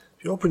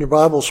If you open your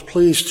Bibles,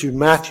 please, to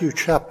Matthew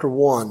chapter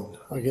 1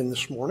 again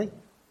this morning.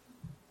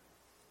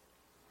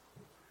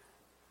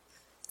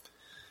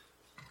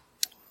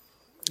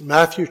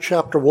 Matthew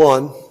chapter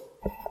 1.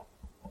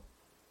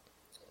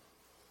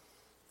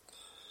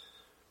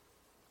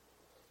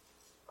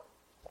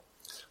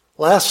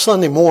 Last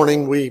Sunday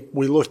morning, we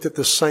looked at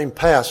this same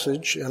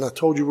passage, and I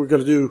told you we're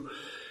going to do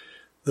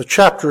the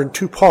chapter in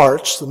two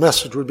parts. The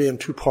message would be in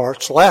two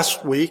parts.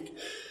 Last week,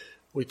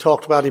 we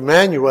talked about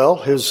Emmanuel,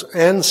 his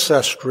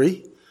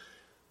ancestry.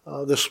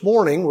 This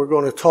morning, we're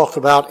going to talk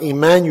about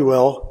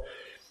Emmanuel,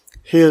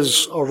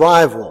 his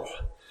arrival.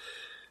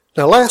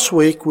 Now, last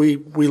week, we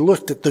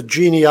looked at the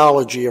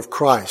genealogy of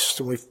Christ,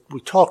 and we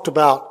talked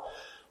about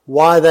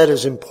why that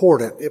is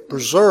important. It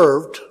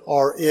preserved,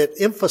 or it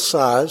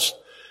emphasized,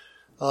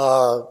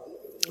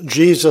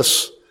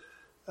 Jesus'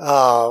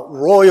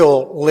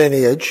 royal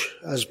lineage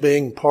as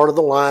being part of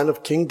the line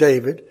of King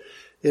David.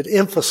 It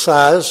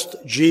emphasized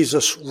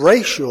Jesus'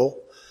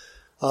 racial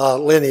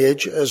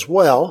lineage as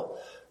well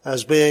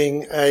as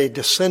being a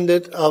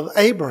descendant of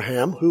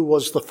Abraham, who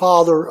was the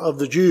father of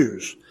the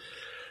Jews.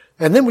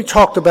 And then we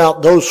talked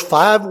about those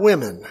 5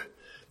 women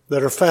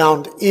that are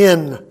found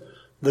in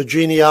the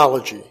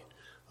genealogy.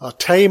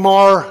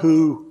 Tamar,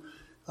 who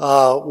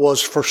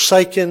was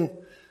forsaken.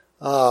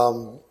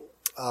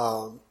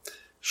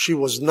 She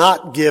was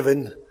not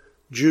given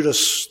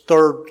Judah's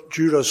third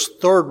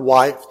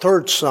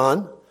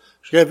son.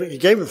 He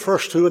gave him the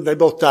first 2, and they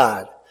both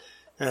died.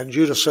 And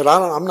Judah said, I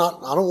don't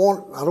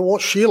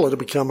want Shelah to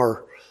become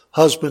her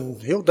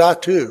husband. He'll die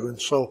too.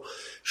 And so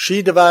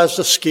she devised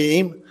a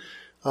scheme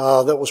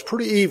that was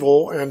pretty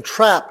evil and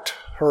trapped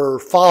her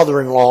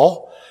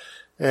father-in-law.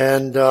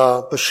 And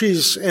but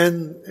she's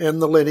in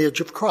the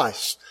lineage of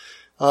Christ.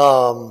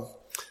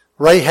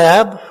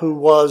 Rahab, who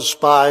was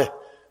by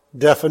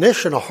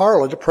definition a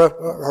harlot,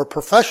 her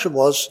profession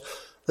was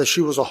that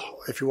she was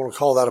if you want to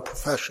call that a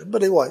profession.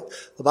 But anyway,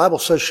 the Bible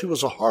says she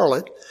was a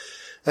harlot,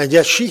 and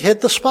yet she hid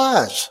the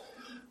spies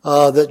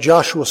that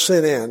Joshua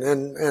sent in,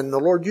 and the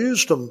Lord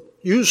used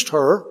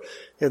her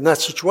in that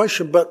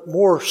situation. But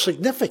more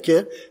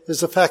significant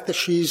is the fact that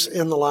she's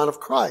in the line of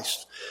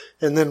Christ.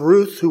 And then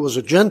Ruth, who was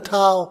a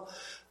Gentile,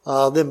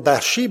 then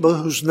Bathsheba,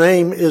 whose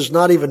name is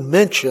not even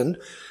mentioned.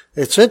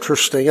 It's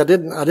interesting. I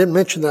didn't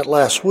mention that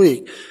last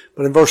week,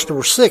 but in verse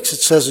number 6 it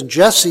says, "And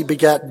Jesse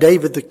begat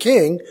David the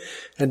king,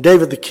 and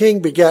David the king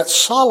begat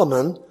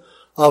Solomon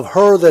of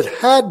her that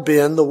had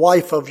been the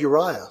wife of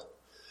Uriah."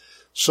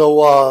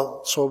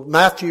 So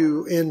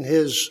Matthew, in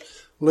his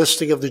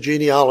listing of the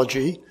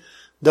genealogy,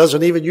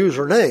 doesn't even use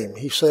her name.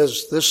 He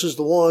says this is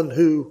the one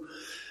who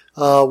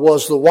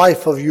was the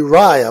wife of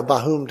Uriah, by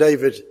whom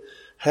David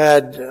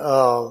had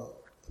a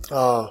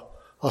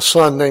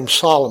son named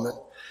Solomon.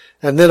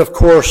 And then, of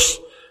course,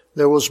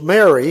 there was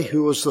Mary,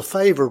 who was the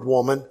favored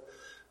woman.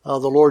 The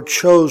Lord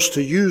chose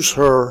to use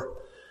her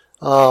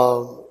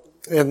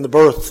in the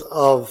birth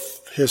of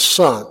his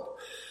son.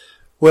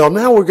 Well,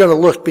 now we're going to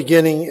look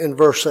beginning in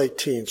verse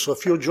 18. So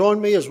if you'll join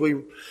me as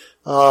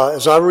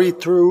I read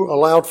through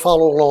aloud,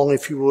 follow along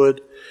if you would.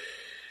 It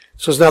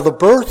says, "Now the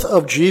birth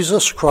of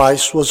Jesus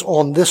Christ was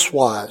on this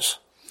wise.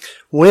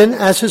 When,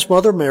 as his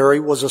mother Mary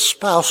was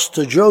espoused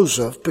to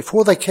Joseph,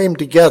 before they came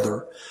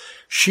together,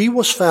 she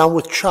was found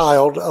with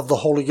child of the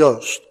Holy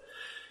Ghost.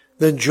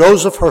 Then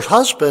Joseph, her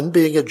husband,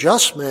 being a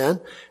just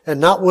man and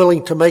not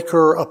willing to make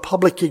her a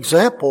public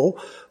example,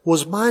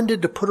 was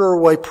minded to put her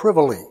away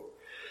privily.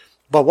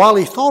 But while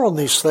he thought on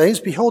these things,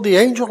 behold, the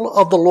angel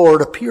of the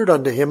Lord appeared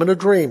unto him in a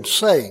dream,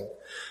 saying,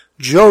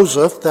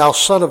 Joseph, thou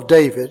son of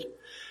David,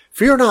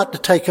 fear not to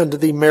take unto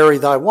thee Mary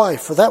thy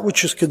wife, for that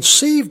which is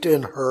conceived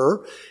in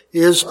her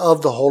is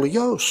of the Holy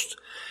Ghost.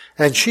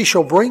 And she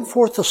shall bring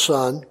forth a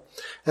son,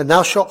 and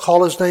thou shalt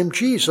call his name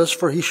Jesus,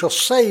 for he shall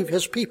save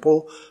his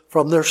people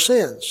from their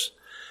sins.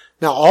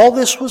 Now all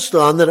this was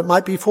done that it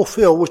might be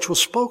fulfilled which was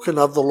spoken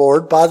of the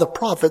Lord by the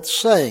prophet,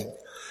 saying,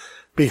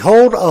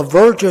 Behold, a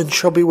virgin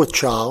shall be with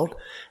child,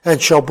 and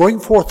shall bring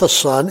forth a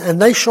son,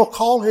 and they shall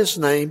call his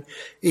name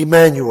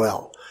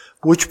Emmanuel,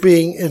 which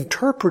being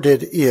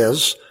interpreted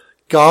is,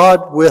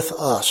 God with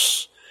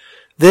us.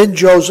 Then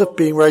Joseph,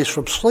 being raised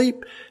from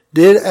sleep,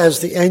 did as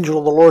the angel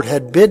of the Lord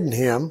had bidden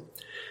him,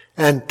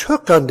 and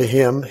took unto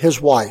him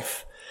his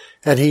wife.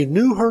 And he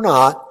knew her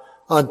not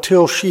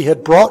until she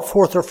had brought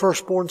forth her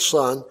firstborn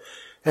son,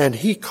 and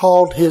he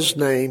called his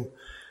name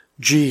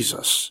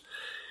Jesus."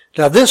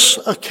 Now this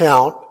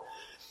account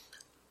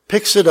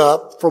picks it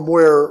up from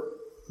where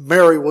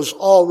Mary was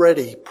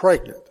already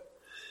pregnant.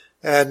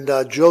 And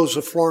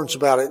Joseph learns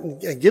about it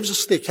and gives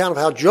us the account of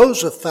how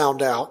Joseph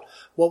found out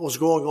what was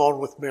going on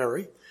with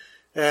Mary,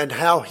 and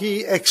how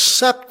he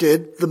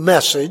accepted the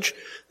message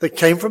that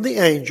came from the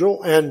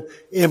angel and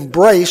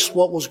embraced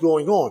what was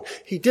going on.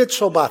 He did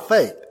so by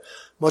faith,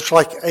 much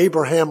like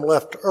Abraham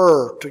left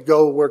Ur to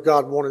go where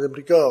God wanted him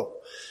to go.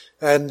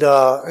 And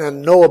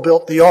Noah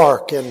built the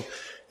ark, and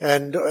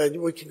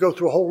we could go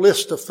through a whole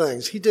list of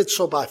things. He did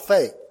so by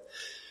faith.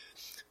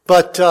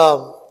 But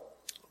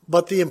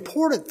the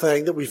important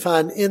thing that we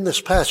find in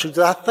this passage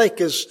that I think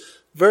is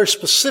very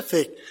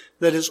specific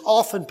that is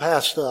often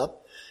passed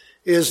up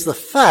is the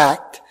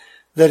fact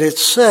that it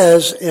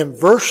says in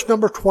verse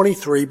number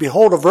 23,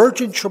 "Behold, a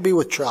virgin shall be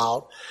with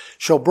child,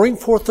 shall bring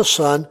forth a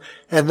son,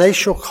 and they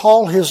shall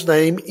call his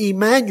name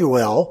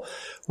Emmanuel,"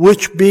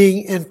 which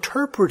being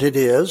interpreted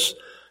is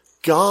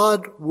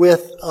God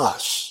with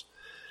us.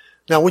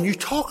 Now, when you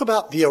talk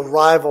about the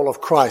arrival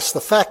of Christ, the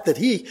fact that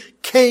he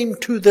came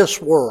to this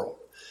world,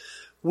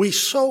 we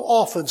so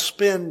often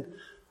spend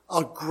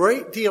a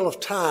great deal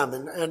of time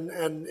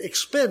and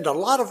expend a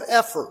lot of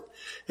effort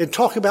in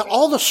talking about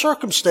all the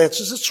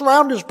circumstances that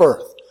surround his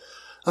birth.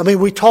 I mean,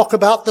 we talk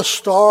about the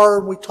star,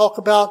 we talk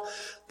about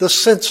the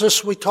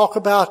census, we talk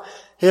about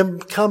him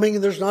coming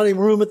and there's not any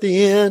room at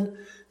the inn,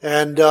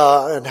 and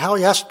how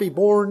he has to be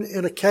born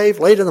in a cave,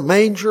 laid in a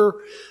manger.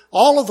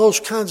 All of those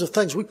kinds of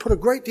things. We put a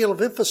great deal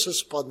of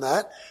emphasis upon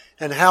that,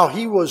 and how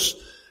he was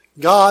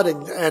God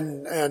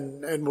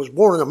and was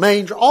born in a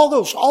manger. All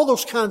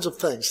those kinds of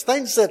things.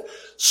 Things that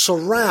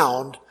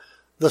surround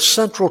the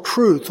central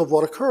truth of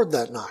what occurred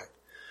that night.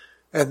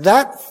 And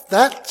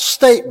that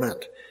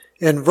statement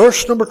in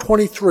verse number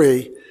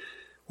 23,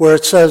 where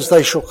it says,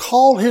 "They shall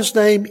call his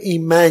name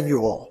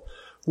Emmanuel,"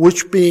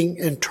 which being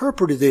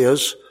interpreted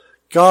is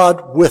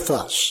God with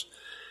us.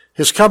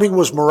 His coming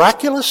was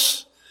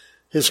miraculous.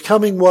 His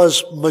coming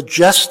was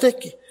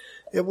majestic.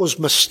 It was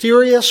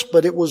mysterious,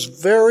 but it was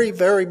very,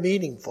 very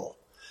meaningful.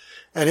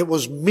 And it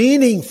was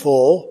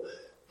meaningful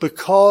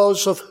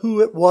because of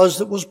who it was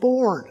that was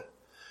born.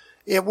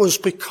 It was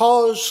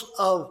because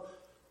of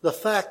the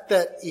fact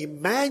that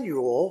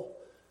Emmanuel,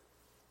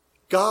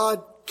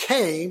 God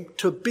came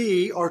to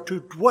be or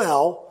to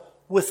dwell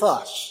with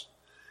us.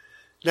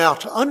 Now,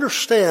 to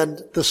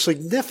understand the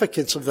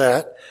significance of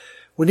that,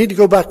 we need to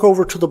go back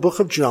over to the book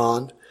of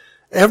John.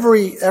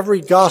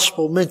 Every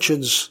gospel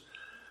mentions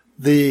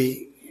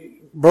the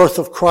birth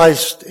of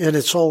Christ in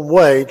its own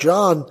way.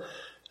 John,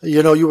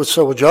 you would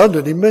say, well, John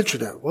didn't even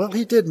mention it. Well,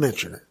 he did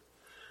mention it.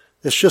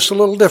 It's just a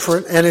little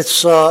different, and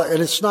it's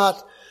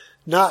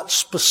not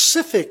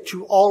specific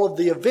to all of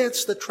the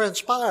events that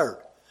transpired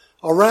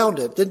around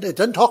it. It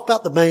doesn't talk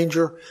about the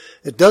manger.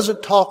 It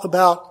doesn't talk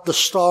about the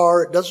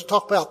star. It doesn't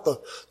talk about the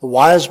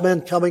wise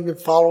men coming and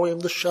following him,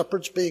 the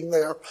shepherds being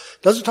there.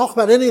 It doesn't talk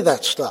about any of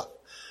that stuff.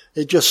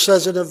 It just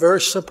says it in a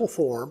very simple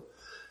form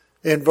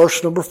in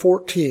verse number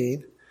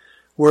 14,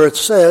 where it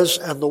says,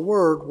 "And the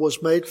Word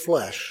was made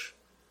flesh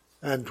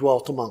and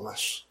dwelt among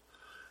us."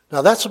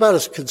 Now that's about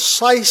as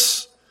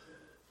concise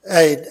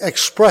an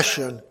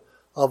expression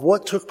of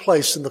what took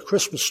place in the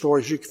Christmas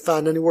stories you can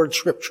find anywhere in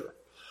Scripture.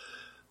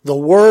 The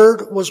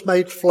Word was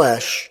made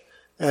flesh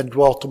and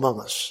dwelt among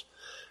us.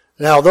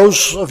 Now,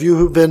 those of you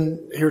who've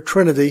been here at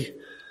Trinity,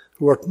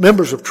 who are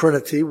members of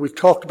Trinity, we've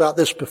talked about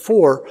this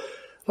before.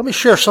 Let me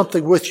share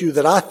something with you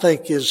that I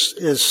think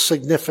is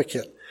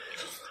significant.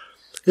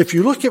 If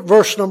you look at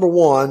verse number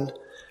 1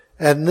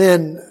 and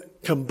then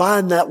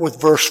combine that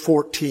with verse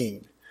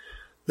 14,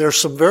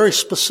 there's some very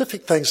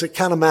specific things that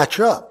kind of match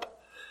up.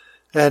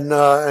 And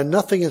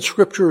nothing in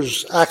Scripture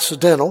is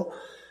accidental.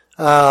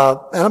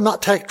 And I'm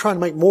not trying to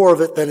make more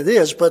of it than it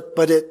is, but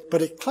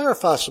it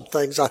clarifies some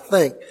things, I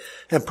think,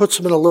 and puts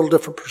them in a little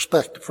different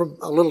perspective, from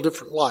a little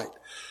different light.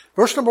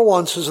 Verse number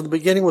 1 says, "In the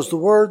beginning was the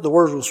Word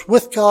was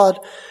with God,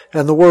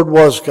 and the Word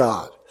was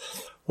God."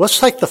 Let's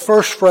take the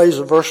first phrase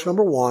of verse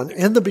number 1,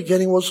 "In the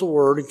beginning was the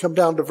Word," and come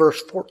down to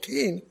verse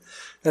 14,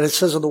 and it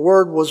says, "And the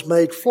Word was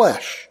made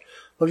flesh."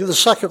 Look at the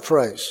second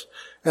phrase,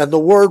 "And the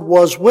Word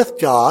was with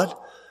God."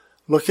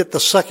 Look at the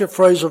second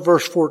phrase of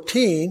verse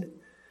 14,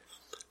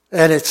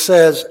 and it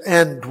says,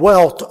 "And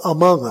dwelt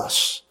among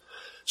us."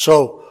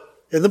 So,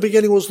 in the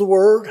beginning was the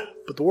Word,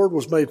 but the Word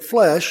was made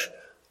flesh.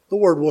 The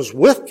Word was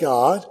with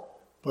God,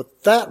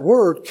 but that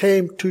Word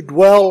came to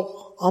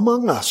dwell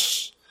among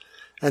us.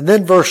 And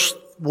then verse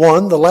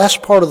 1, the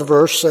last part of the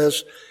verse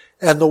says,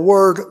 "And the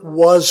Word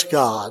was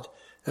God."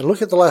 And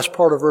look at the last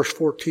part of verse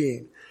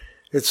 14.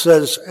 It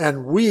says,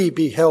 "And we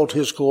beheld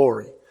his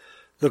glory,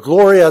 the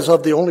glory as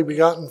of the only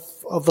begotten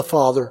of the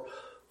Father,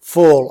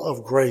 full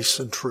of grace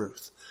and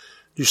truth."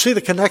 Do you see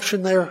the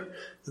connection there?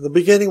 In the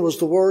beginning was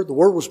the Word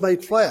was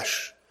made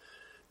flesh,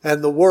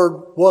 and the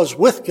Word was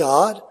with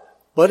God,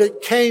 but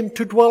it came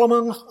to dwell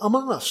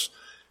among us.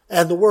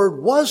 And the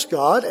Word was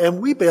God,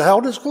 and we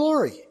beheld his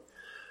glory.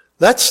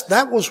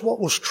 That was what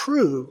was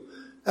true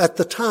at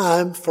the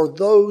time for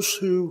those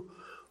who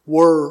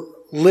were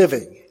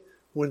living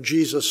when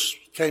Jesus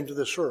came to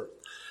this earth.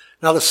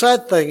 Now the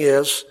sad thing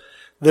is,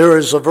 there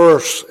is a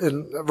verse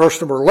in verse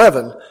number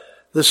 11.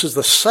 This is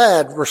the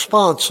sad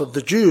response of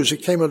the Jews. He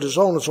came unto his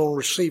own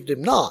received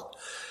him not.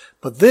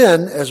 But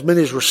then, as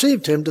many as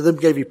received him, to them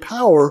gave he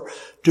power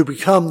to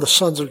become the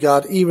sons of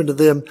God, even to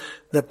them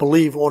that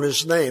believe on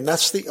his name.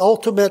 That's the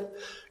ultimate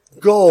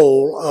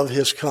goal of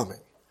his coming.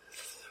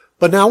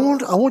 But now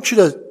I want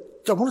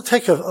to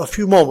take a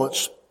few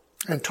moments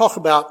and talk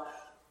about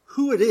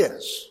who it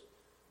is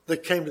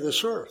that came to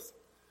this earth.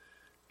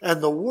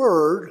 And the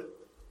Word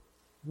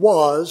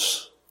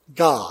was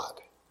God.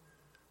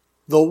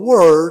 The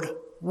Word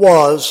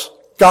was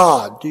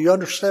God. Do you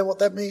understand what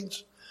that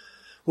means?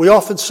 We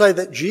often say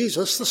that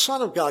Jesus, the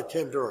Son of God,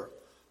 came to earth.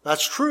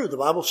 That's true. The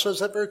Bible says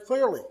that very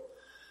clearly.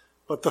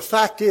 But the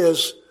fact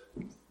is,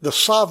 the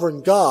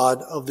sovereign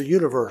God of the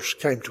universe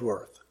came to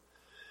earth.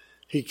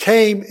 He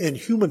came in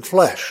human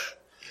flesh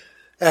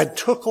and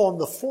took on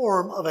the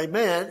form of a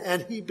man,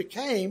 and he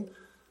became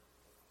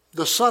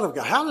the Son of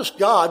God. How does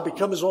God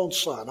become his own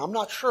son? I'm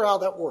not sure how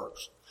that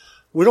works.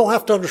 We don't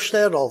have to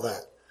understand all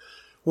that.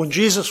 When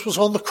Jesus was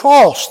on the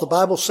cross, the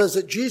Bible says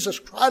that Jesus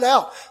cried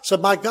out,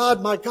 said, my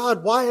God,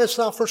 why hast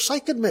thou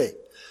forsaken me?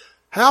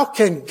 How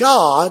can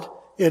God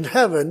in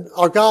heaven,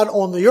 or God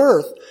on the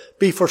earth,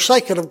 be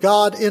forsaken of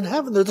God in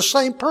heaven? They're the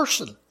same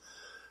person.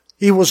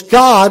 He was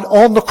God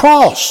on the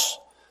cross,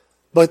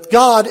 but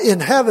God in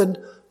heaven,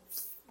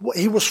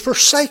 he was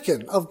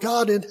forsaken of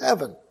God in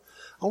heaven.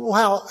 I don't know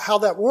how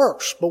that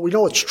works, but we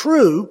know it's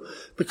true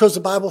because the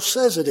Bible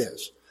says it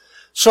is.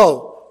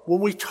 So, when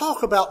we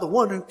talk about the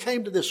one who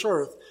came to this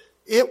earth,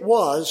 it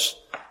was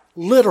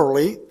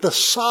literally the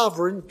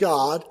sovereign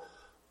God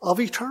of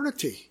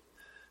eternity.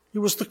 He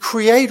was the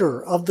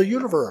creator of the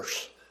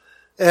universe.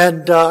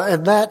 And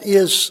that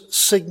is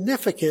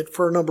significant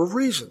for a number of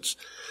reasons.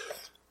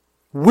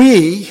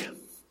 We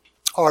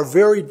are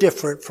very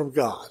different from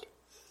God.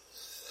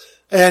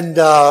 And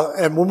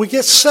when we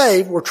get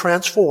saved, we're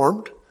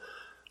transformed.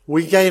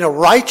 We gain a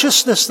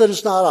righteousness that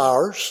is not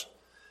ours.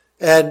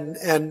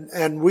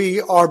 And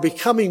we are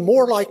becoming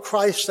more like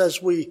Christ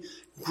as we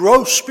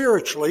grow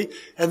spiritually.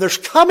 And there's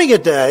coming a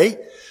day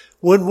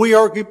when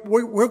we're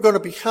going to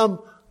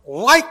become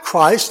like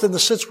Christ in the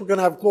sense we're going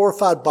to have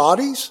glorified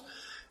bodies,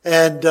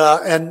 and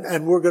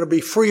we're going to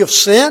be free of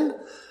sin.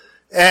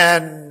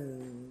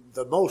 And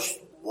the most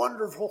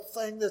wonderful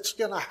thing that's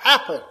going to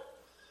happen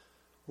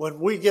when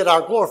we get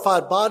our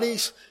glorified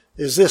bodies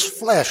is this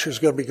flesh is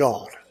going to be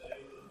gone.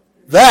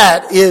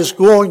 That is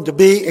going to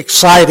be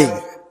exciting.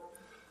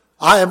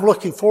 I am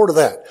looking forward to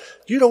that.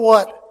 Do you know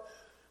what?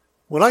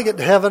 When I get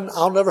to heaven,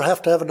 I'll never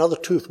have to have another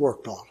tooth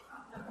worked on.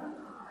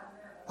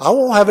 I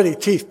won't have any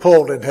teeth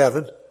pulled in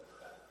heaven.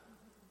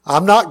 I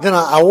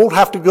won't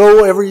have to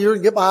go every year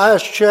and get my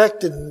eyes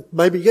checked and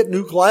maybe get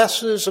new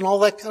glasses and all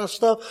that kind of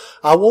stuff.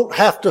 I won't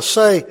have to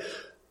say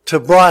to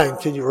Brian,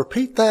 can you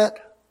repeat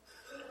that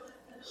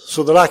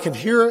so that I can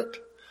hear it?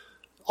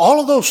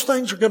 All of those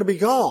things are going to be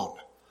gone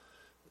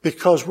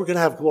because we're going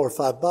to have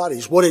glorified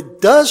bodies. What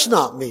it does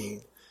not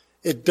mean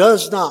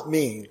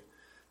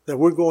that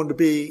we're going to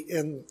be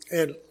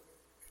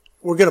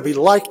we're going to be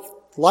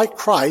like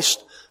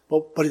Christ,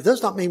 but it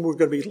does not mean we're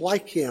going to be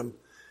like him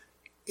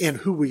in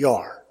who we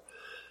are.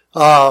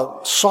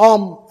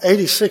 Psalm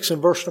 86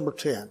 and verse number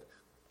 10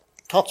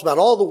 talks about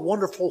all the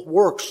wonderful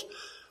works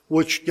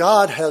which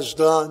God has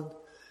done.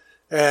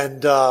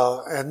 And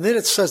then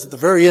it says at the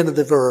very end of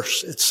the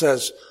verse, it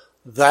says,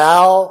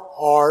 thou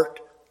art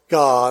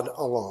God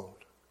alone.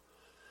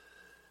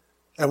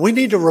 And we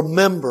need to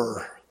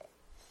remember,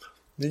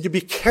 we need to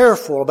be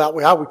careful about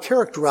how we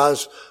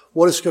characterize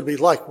what it's going to be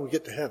like when we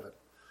get to heaven.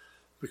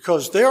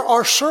 Because there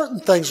are certain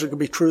things that are going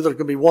to be true that are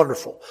going to be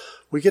wonderful.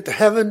 We get to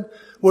heaven,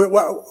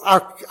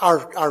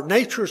 our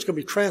nature is going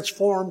to be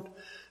transformed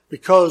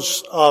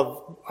because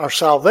of our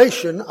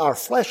salvation. Our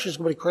flesh is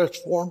going to be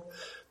transformed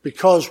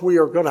because we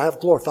are going to have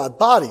glorified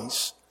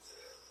bodies.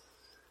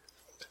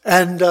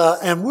 And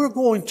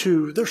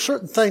there's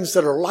certain things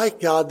that are like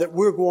God that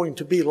we're going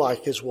to be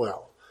like as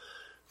well.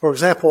 For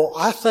example,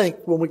 I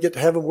think when we get to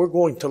heaven, we're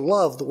going to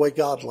love the way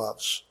God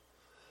loves.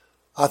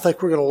 I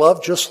think we're going to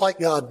love just like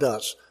God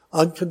does,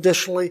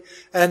 unconditionally,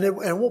 and it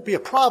won't be a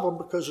problem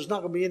because there's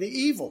not going to be any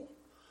evil.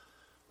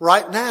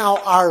 Right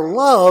now, our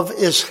love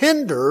is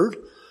hindered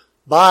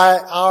by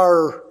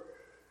our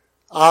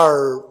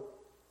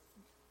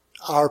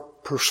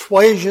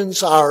persuasions,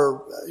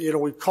 some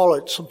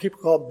people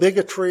call it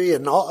bigotry,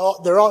 and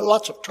there are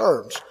lots of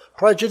terms.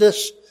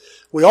 Prejudice,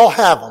 we all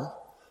have them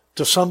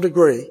to some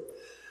degree,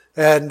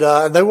 and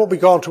they won't be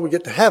gone until we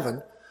get to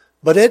heaven.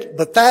 But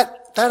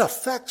that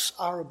affects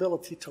our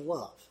ability to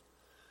love.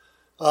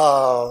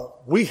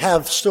 We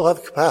still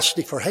have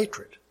capacity for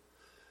hatred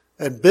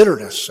and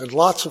bitterness and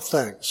lots of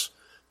things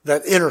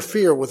that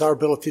interfere with our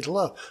ability to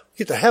love. We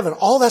get to heaven,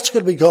 all that's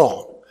going to be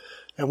gone,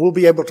 and we'll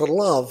be able to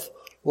love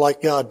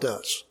like God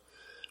does.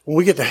 When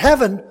we get to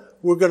heaven,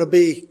 we're going to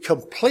be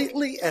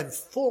completely and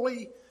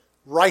fully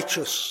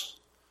righteous.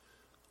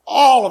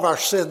 All of our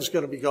sins are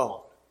going to be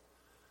gone.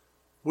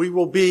 We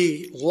will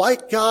be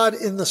like God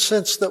in the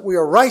sense that we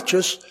are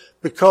righteous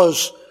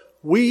because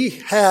we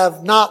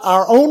have not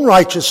our own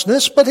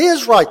righteousness, but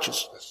his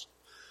righteousness.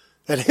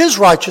 And his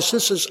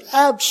righteousness is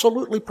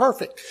absolutely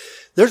perfect.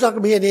 There's not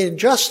going to be any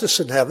injustice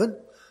in heaven,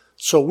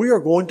 so we are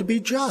going to be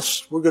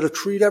just. We're going to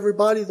treat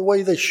everybody the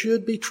way they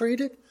should be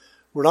treated.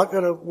 We're not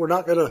going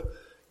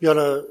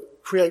to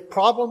create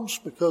problems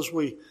because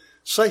we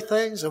say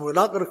things, and we're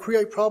not going to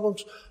create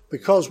problems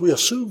because we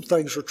assume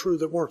things are true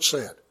that weren't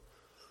said.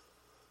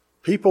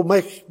 People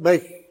make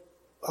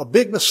a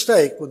big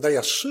mistake when they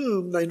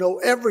assume they know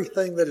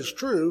everything that is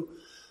true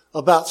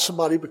about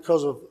somebody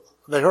because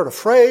they heard a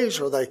phrase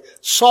or they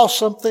saw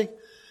something.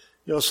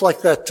 You know, it's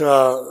like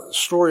that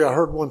story I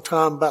heard one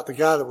time about the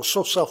guy that was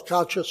so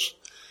self-conscious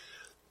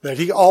that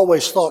he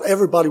always thought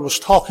everybody was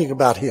talking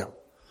about him.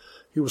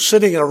 He was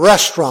sitting in a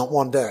restaurant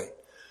one day,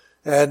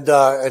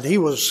 and he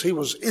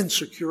was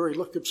insecure. He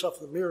looked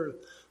himself in the mirror and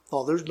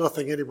thought, "There's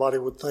nothing anybody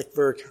would think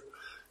very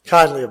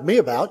kindly of me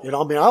about." You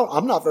know, I mean,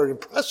 I'm not very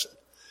impressive.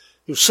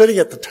 He was sitting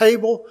at the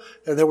table,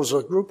 and there was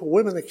a group of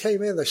women that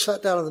came in. They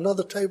sat down at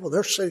another table.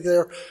 They're sitting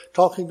there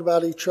talking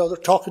about each other,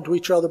 talking to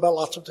each other about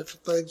lots of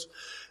different things.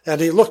 And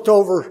he looked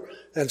over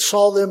and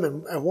saw them,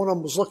 and one of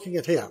them was looking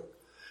at him.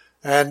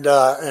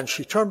 And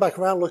she turned back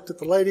around, looked at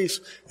the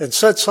ladies, and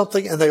said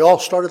something, and they all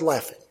started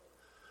laughing.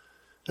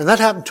 And that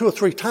happened 2 or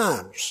 3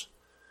 times.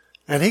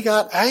 And he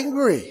got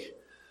angry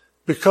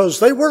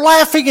because they were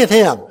laughing at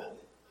him.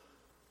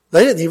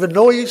 They didn't even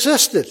know he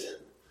existed.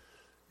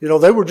 You know,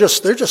 they're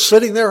just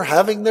sitting there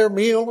having their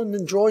meal and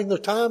enjoying their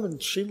time,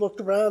 and she looked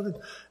around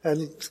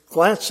and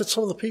glanced at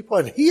some of the people,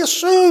 and he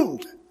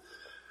assumed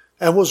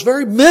and was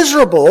very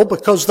miserable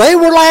because they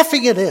were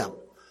laughing at him.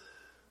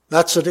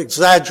 That's an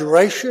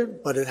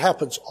exaggeration, but it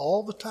happens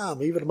all the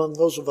time, even among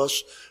those of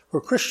us who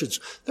are Christians.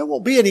 There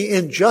won't be any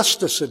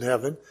injustice in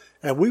heaven,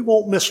 and we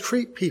won't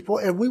mistreat people,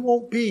 and we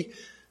won't be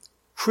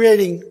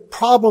creating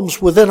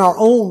problems within our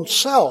own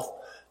self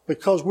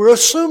because we're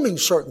assuming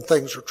certain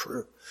things are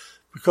true,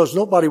 because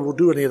nobody will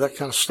do any of that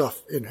kind of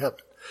stuff in heaven.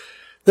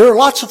 There are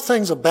lots of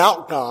things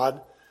about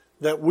God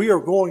that we are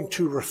going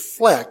to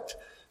reflect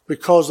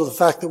because of the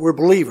fact that we're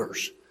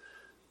believers.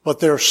 But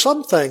there are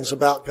some things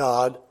about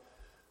God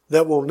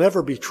that will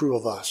never be true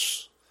of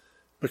us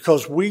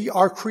because we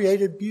are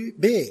created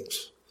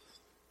beings,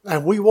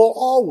 and we will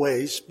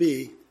always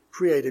be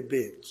created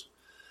beings.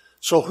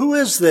 So who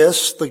is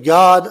this, the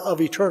God of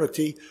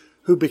eternity,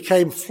 who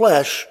became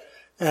flesh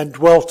and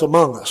dwelt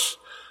among us?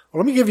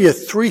 Well, let me give you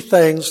 3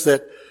 things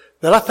that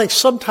I think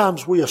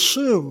sometimes we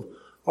assume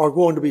are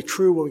going to be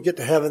true when we get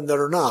to heaven that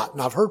are not.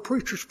 And I've heard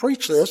preachers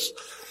preach this.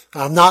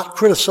 I'm not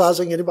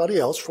criticizing anybody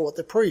else for what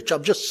they preach.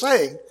 I'm just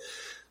saying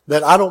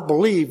that I don't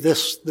believe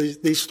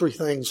these 3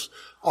 things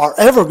are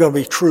ever going to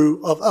be true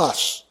of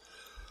us.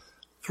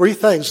 3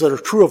 things that are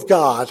true of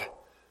God.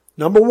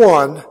 Number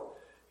 1,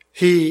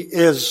 He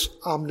is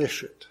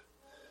omniscient.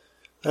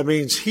 That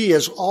means He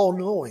is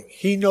all-knowing.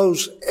 He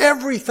knows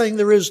everything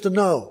there is to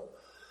know.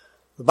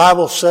 The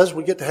Bible says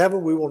we get to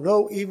heaven, we will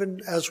know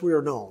even as we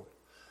are known.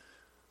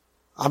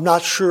 I'm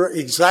not sure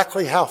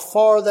exactly how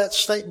far that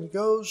statement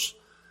goes,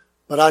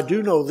 but I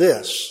do know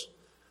this,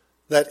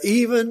 that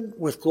even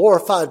with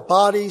glorified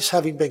bodies,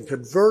 having been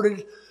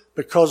converted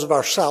because of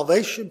our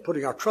salvation,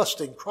 putting our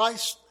trust in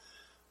Christ,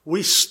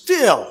 we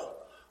still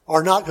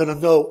are not going to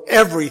know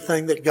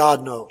everything that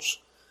God knows.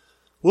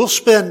 We'll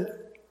spend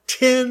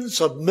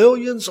tens of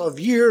millions of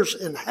years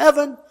in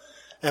heaven,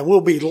 and we'll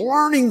be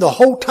learning the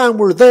whole time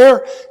we're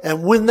there,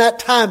 and when that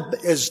time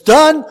is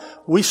done,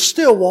 we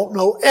still won't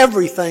know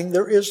everything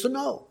there is to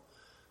know.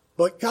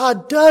 But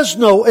God does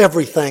know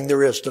everything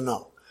there is to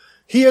know.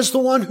 He is the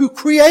one who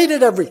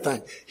created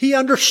everything. He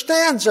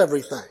understands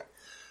everything.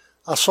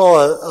 I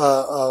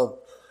saw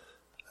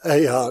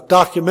a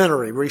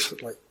documentary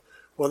recently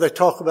where they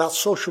talk about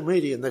social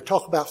media and they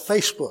talk about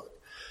Facebook.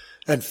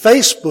 And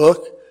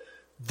Facebook,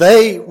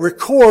 they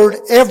record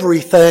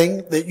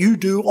everything that you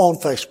do on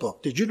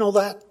Facebook. Did you know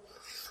that?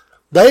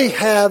 They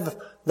have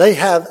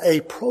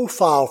a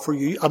profile for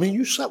you. I mean,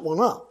 you set one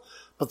up,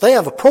 but they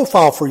have a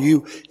profile for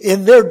you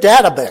in their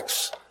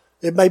database.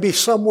 It may be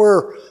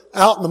somewhere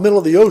out in the middle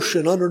of the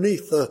ocean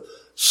underneath the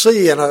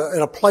sea in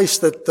a place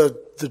that the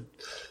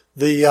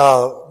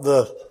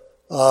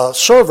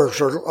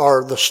servers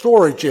or the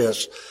storage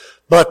is.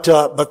 But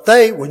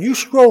when you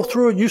scroll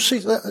through and you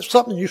see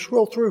something, you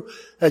scroll through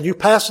and you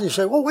pass and you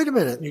say, well, wait a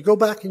minute. And you go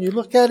back and you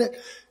look at it.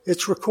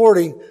 It's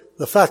recording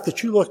the fact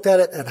that you looked at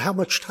it and how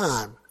much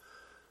time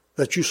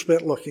that you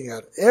spent looking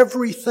at it.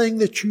 Everything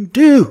that you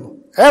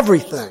do,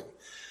 everything.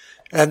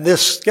 And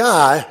this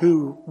guy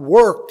who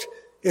worked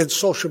in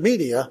social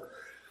media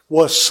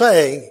was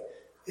saying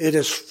it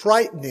is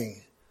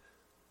frightening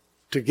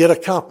to get a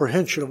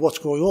comprehension of what's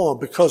going on,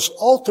 because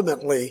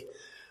ultimately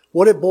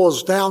what it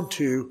boils down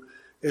to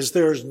is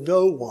there's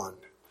no one.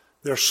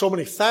 There's so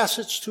many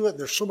facets to it.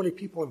 There's so many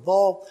people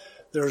involved.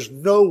 There's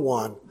no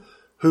one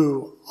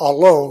who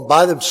alone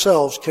by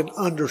themselves can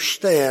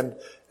understand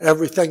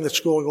everything that's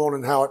going on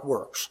and how it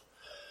works.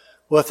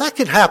 Well, if that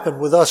can happen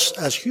with us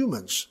as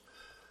humans,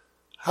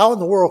 how in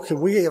the world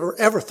can we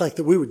ever think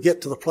that we would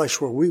get to the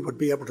place where we would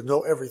be able to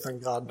know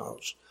everything God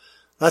knows?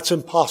 That's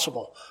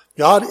impossible.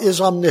 God is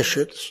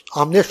omniscient.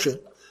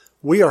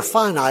 We are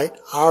finite.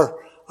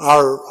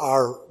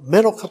 Our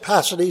mental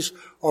capacities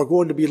are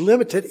going to be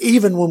limited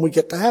even when we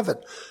get to heaven.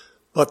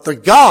 But the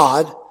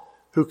God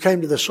who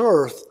came to this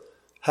earth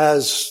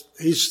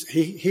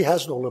he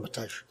has no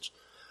limitations.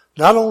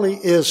 Not only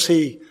is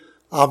He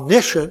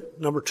omniscient,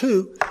 number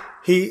 2,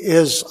 He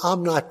is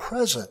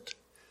omnipresent.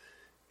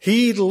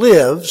 He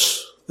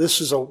lives, this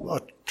is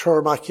a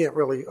term I can't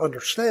really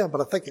understand, but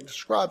I think it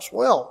describes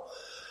well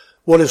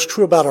what is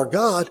true about our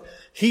God.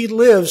 He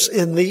lives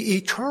in the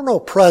eternal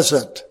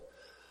present.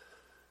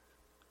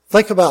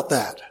 Think about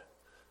that.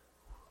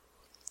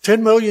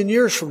 10 million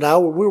years from now,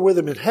 when we're with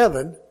him in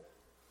heaven,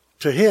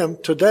 to him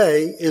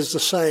today is the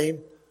same.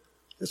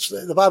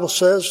 The Bible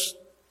says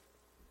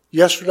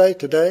yesterday,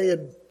 today,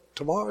 and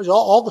tomorrow is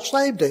all the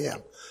same to him.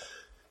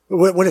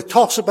 When it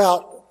talks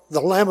about the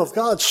Lamb of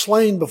God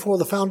slain before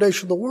the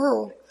foundation of the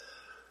world,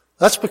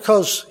 that's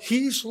because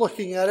he's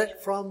looking at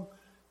it from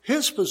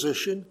his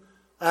position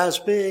as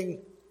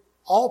being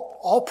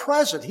all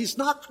present. He's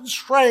not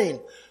constrained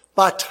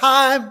by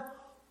time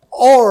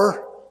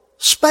or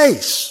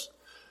space.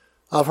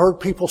 I've heard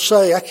people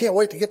say, I can't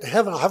wait to get to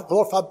heaven. I'll have a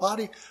glorified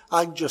body.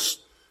 I can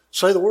just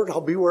say the word and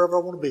I'll be wherever I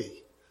want to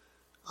be.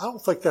 I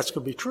don't think that's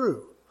going to be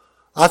true.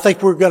 I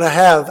think we're going to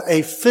have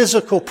a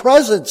physical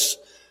presence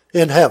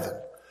in heaven.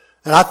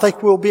 And I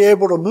think we'll be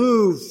able to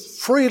move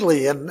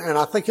freely, and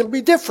I think it'll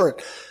be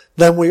different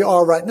than we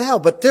are right now.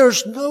 But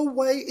there's no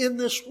way in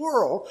this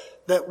world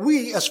that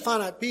we as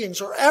finite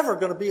beings are ever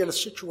going to be in a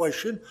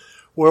situation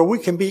where we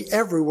can be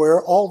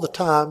everywhere all the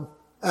time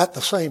at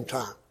the same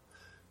time.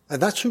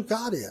 And that's who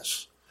God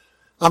is.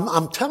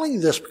 I'm telling you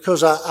this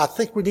because I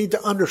think we need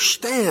to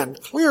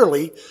understand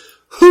clearly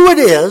who it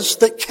is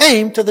that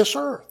came to this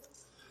earth.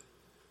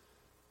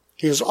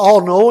 He is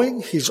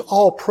all-knowing, he's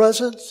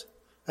all-present,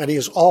 and he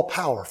is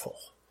all-powerful.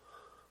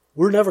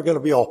 We're never going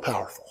to be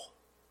all-powerful.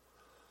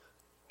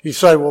 You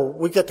say, well,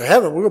 we get to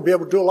heaven, we're going to be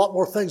able to do a lot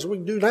more things than we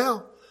can do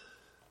now.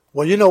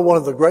 Well, you know one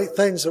of the great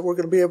things that we're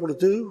going to be able to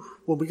do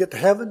when we get to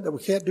heaven that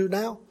we can't do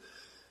now?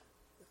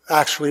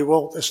 Actually,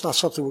 well, it's not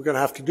something we're going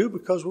to have to do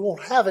because we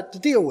won't have it to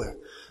deal with.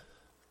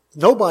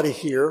 Nobody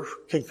here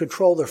can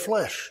control their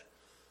flesh.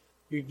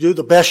 You do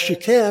the best you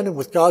can, and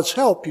with God's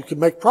help, you can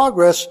make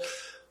progress.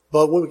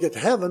 But when we get to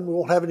heaven, we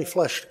won't have any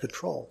flesh to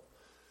control.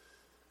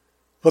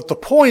 But the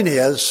point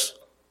is,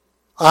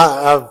 we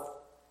had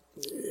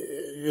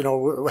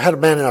a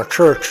man in our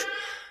church.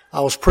 I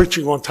was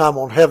preaching one time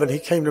on heaven. He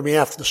came to me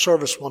after the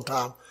service one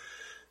time,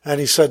 and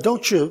he said,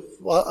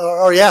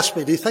 or he asked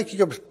me, do you think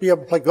you're going to be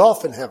able to play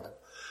golf in heaven?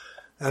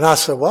 And I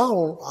said,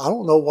 well, I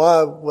don't know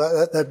why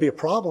that'd be a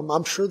problem.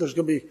 I'm sure there's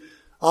going to be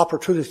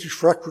opportunities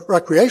for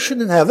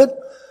recreation in heaven.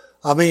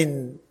 I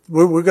mean,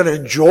 we're going to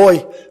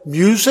enjoy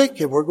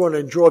music, and we're going to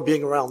enjoy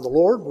being around the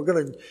Lord. We're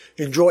going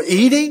to enjoy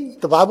eating.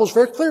 The Bible's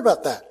very clear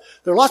about that.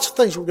 There are lots of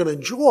things we're going to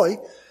enjoy,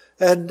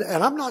 and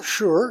I'm not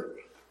sure.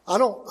 I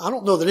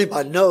don't know that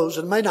anybody knows.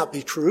 It may not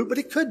be true, but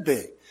it could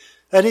be.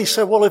 And he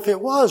said, well, if it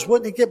was,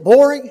 wouldn't it get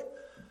boring?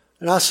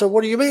 And I said,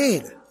 what do you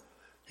mean?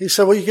 He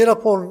said, well, you get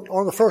up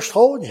on the first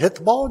hole and you hit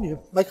the ball and you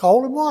make a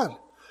hole in one.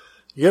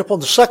 You get up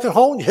on the second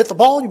hole and you hit the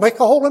ball and you make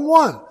a hole in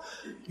one.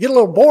 You get a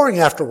little boring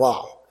after a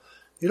while.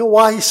 You know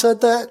why he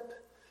said that?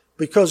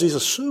 Because he's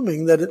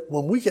assuming that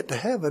when we get to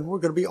heaven, we're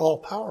going to be all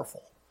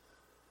powerful.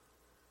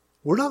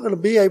 We're not going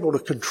to be able to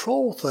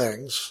control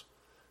things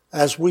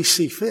as we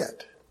see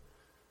fit.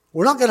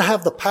 We're not going to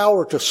have the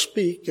power to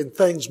speak and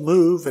things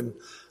move and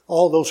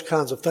all those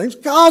kinds of things.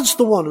 God's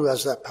the one who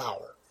has that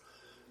power.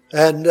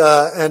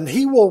 And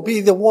he will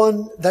be the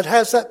one that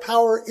has that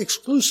power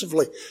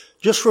exclusively.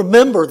 Just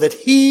remember that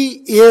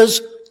he is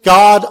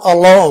God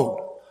alone.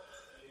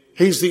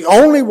 He's the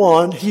only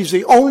one. He's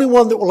the only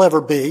one that will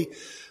ever be.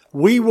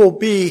 We will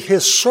be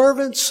his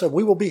servants and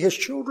we will be his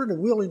children and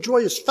we'll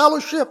enjoy his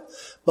fellowship,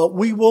 but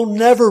we will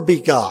never be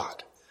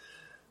God.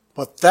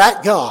 But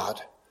that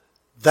God,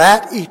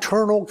 that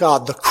eternal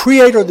God, the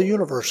creator of the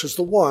universe, is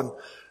the one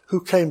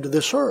who came to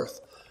this earth.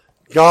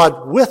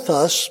 God with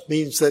us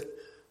means that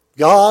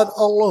God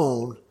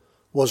alone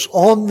was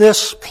on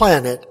this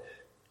planet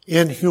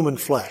in human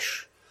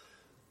flesh.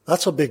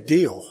 That's a big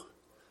deal.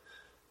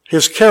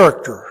 His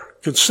character.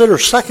 Consider,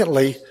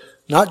 secondly,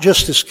 not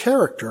just his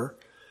character,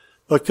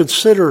 but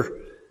consider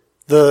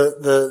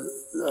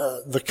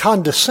the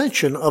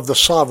condescension of the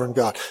sovereign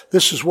God.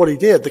 This is what he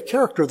did. The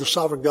character of the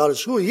sovereign God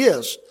is who he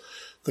is.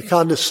 The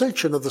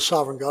condescension of the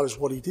sovereign God is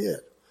what he did.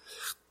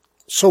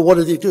 So what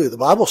did he do? The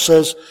Bible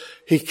says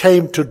he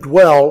came to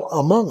dwell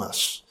among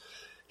us.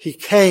 He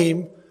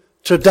came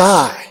to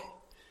die.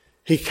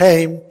 He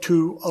came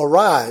to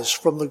arise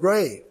from the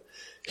grave.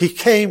 He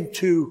came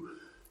to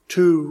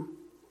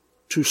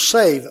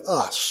save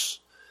us.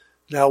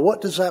 Now,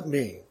 what does that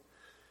mean?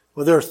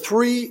 Well, there are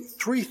three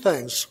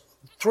things,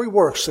 three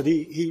works that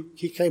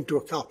he came to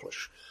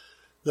accomplish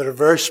that are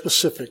very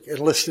specific and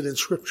listed in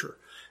Scripture.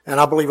 And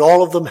I believe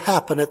all of them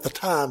happen at the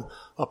time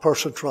a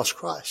person trusts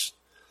Christ.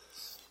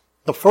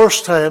 The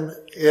first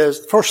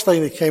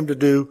thing he came to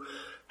do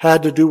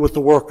had to do with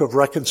the work of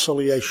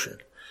reconciliation.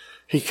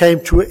 He came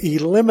to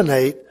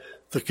eliminate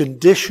the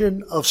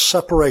condition of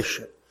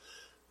separation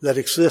that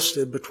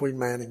existed between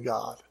man and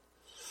God.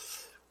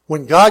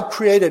 When God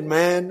created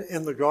man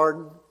in the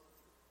garden,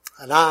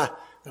 and I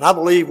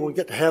believe when we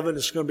get to heaven,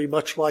 it's going to be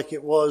much like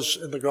it was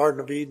in the Garden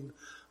of Eden,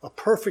 a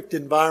perfect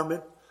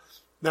environment.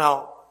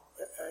 Now,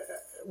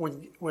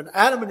 when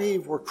Adam and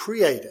Eve were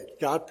created,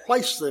 God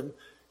placed them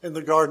in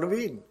the Garden of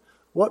Eden.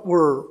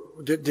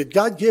 Did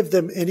God give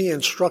them any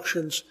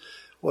instructions?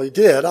 Well, he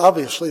did.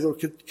 Obviously, they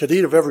could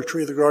eat of every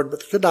tree of the garden, but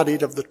they could not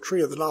eat of the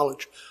tree of the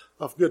knowledge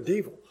of good and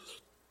evil.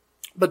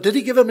 But did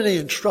he give him any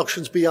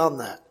instructions beyond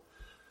that?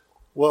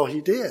 Well,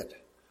 he did.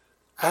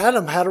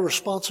 Adam had a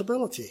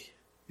responsibility.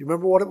 You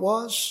remember what it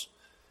was?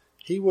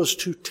 He was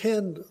to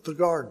tend the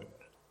garden.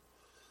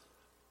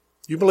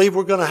 You believe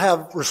we're going to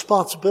have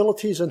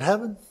responsibilities in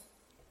heaven?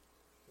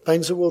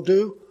 Things that we'll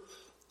do?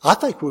 I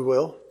think we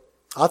will.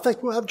 I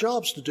think we'll have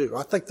jobs to do.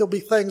 I think there'll be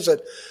things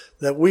that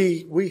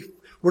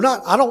we're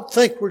not, I don't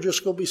think we're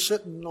just going to be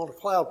sitting on a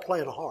cloud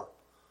playing a harp.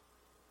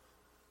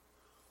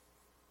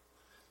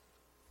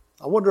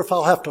 I wonder if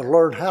I'll have to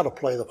learn how to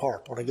play the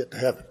harp when I get to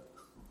heaven.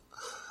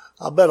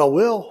 I bet I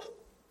will.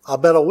 I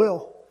bet I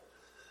will.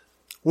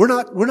 We're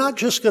not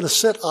just going to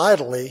sit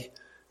idly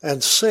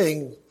and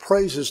sing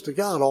praises to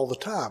God all the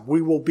time.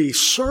 We will be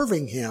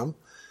serving Him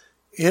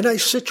in a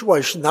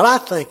situation that I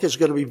think is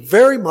going to be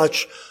very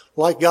much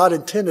like God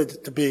intended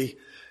it to be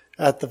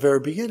at the very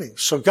beginning.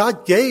 So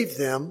God gave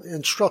them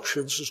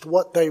instructions as to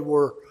what they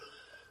were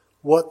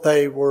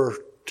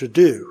to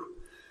do.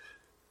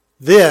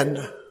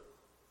 Then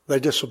they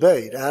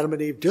disobeyed. Adam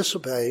and Eve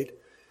disobeyed.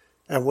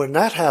 And when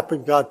that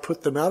happened, God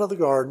put them out of the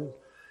garden,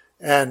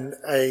 and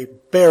a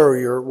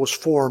barrier was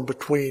formed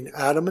between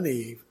Adam and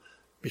Eve,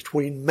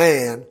 between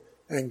man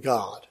and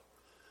God.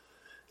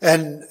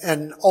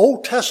 And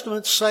Old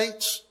Testament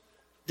saints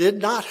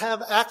did not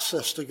have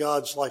access to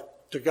God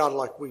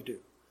like we do.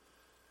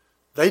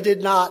 They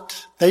did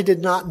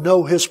not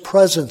know His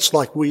presence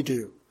like we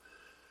do.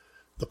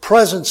 The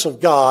presence of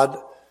God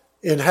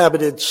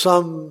inhabited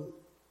some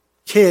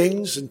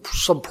kings and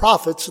some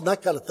prophets and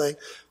that kind of thing,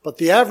 but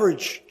the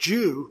average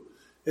Jew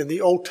in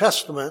the Old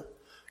Testament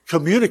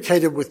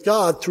communicated with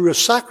God through His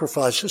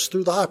sacrifices,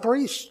 through the high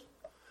priest.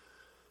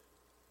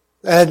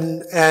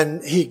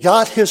 And he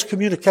got his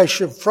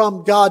communication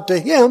from God to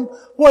him,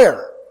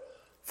 where?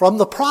 From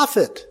the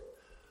prophet.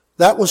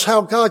 That was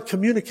how God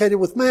communicated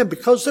with man,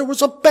 because there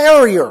was a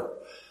barrier.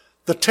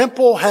 The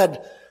temple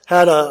had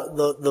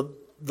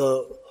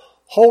the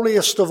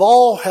holiest of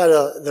all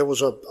there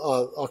was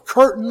a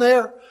curtain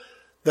there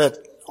that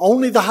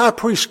only the high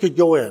priest could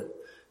go in.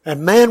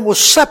 And man was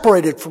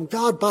separated from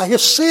God by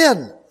his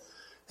sin.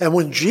 And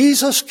when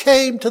Jesus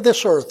came to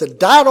this earth and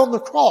died on the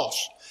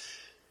cross,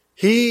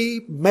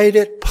 He made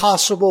it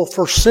possible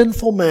for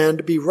sinful man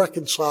to be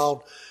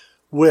reconciled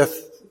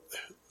with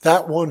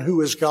that one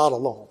who is God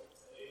alone.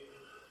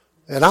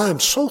 And I am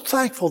so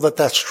thankful that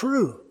that's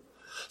true.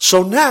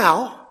 So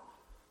now,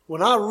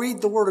 when I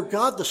read the Word of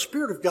God, the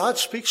Spirit of God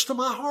speaks to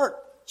my heart,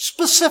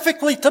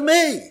 specifically to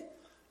me,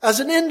 as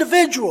an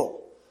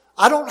individual.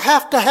 I don't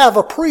have to have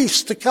a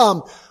priest to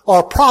come or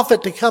a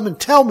prophet to come and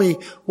tell me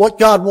what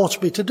God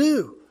wants me to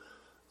do.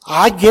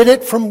 I get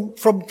it from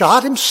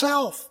God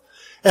Himself.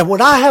 And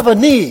when I have a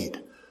need,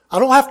 I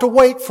don't have to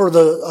wait for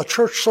a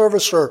church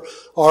service or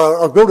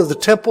go to the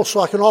temple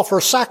so I can offer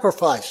a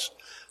sacrifice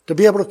to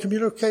be able to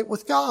communicate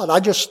with God. I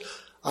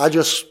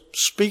just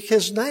speak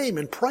His name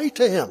and pray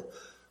to Him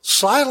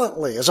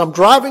silently as I'm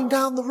driving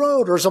down the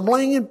road or as I'm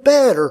laying in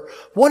bed or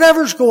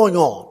whatever's going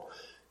on.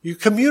 You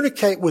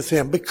communicate with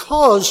Him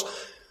because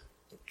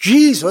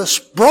Jesus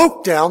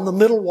broke down the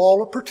middle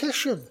wall of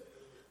partition.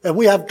 And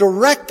we have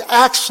direct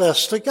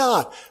access to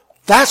God.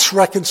 That's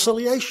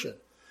reconciliation.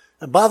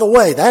 And by the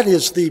way, that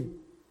is the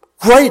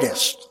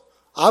greatest,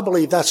 I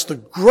believe that's the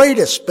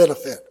greatest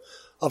benefit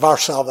of our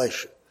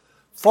salvation.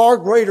 Far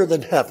greater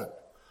than heaven.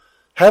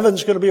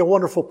 Heaven's going to be a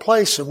wonderful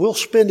place, and we'll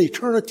spend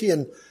eternity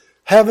in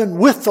heaven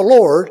with the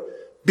Lord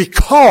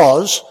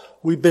because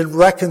we've been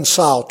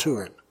reconciled to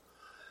Him.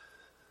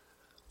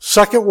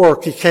 Second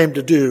work He came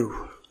to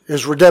do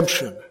is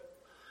redemption,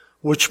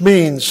 which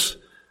means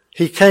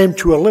He came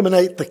to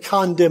eliminate the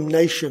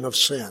condemnation of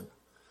sin.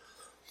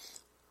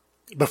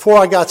 Before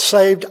I got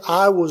saved,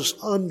 I was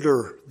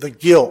under the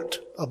guilt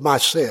of my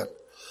sin.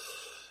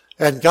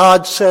 And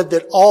God said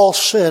that all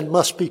sin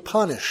must be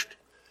punished.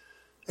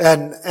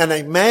 And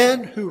a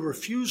man who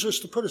refuses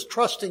to put his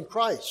trust in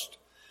Christ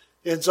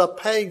ends up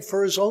paying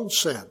for his own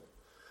sin.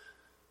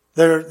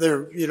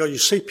 You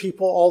see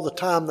people all the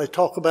time, they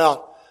talk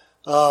about,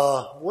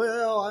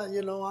 wherever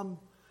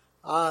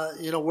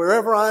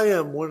I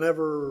am,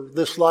 whenever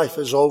this life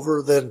is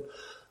over, then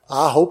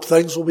I hope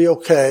things will be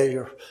okay.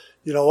 Or,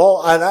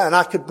 and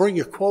I could bring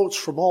you quotes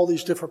from all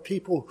these different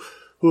people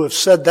who have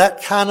said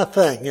that kind of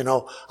thing.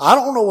 I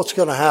don't know what's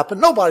going to happen.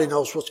 Nobody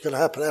knows what's going to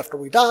happen after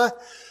we die.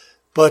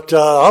 But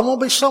I'm going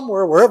to be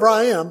somewhere, wherever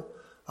I am.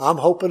 I'm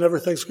hoping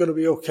everything's going to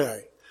be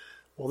okay.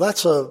 Well,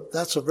 that's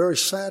a very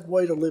sad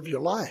way to live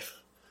your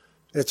life.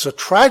 It's a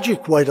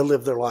tragic way to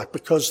live their life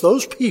because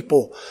those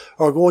people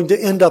are going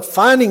to end up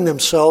finding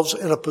themselves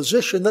in a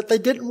position that they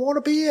didn't want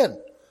to be in.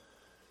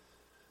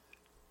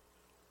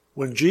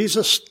 When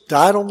Jesus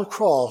died on the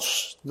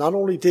cross, not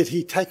only did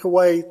He take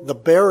away the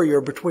barrier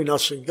between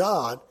us and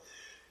God,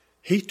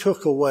 He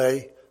took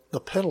away the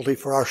penalty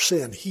for our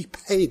sin. He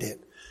paid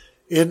it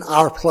in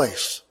our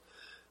place.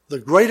 The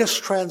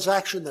greatest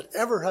transaction that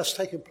ever has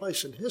taken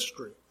place in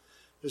history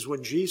is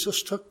when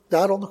Jesus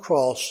died on the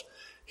cross.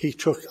 He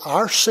took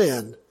our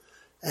sin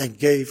and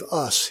gave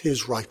us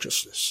His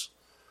righteousness.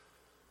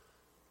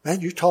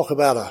 Man, you talk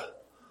about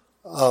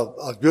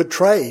a good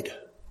trade.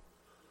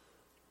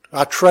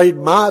 I trade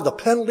the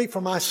penalty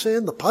for my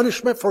sin, the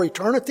punishment for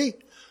eternity,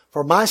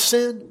 for my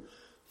sin,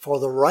 for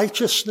the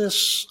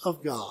righteousness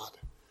of God.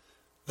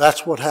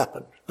 That's what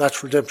happened.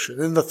 That's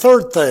redemption. And the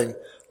third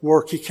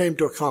work he came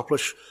to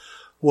accomplish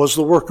was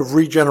the work of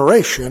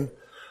regeneration,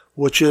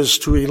 which is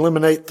to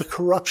eliminate the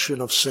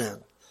corruption of sin.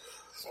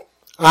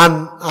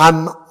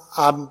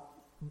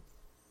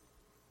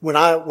 When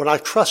I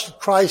trusted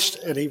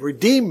Christ and he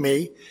redeemed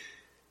me,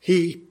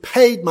 he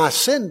paid my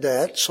sin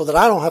debt so that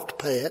I don't have to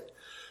pay it.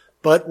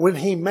 But when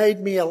he made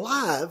me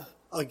alive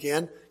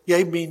again,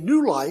 gave me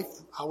new life,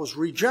 I was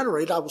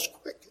regenerated, I was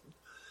quickened.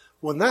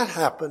 When that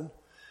happened,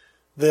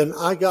 then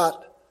I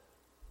got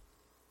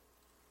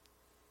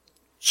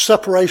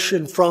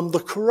separation from the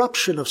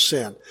corruption of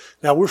sin.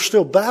 Now we're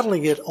still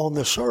battling it on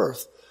this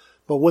earth,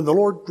 but when the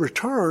Lord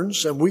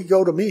returns and we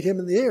go to meet him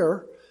in the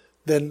air,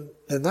 then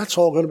that's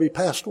all going to be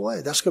passed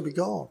away. That's going to be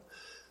gone.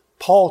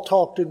 Paul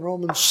talked in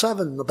Romans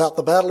 7 about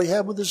the battle he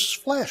had with his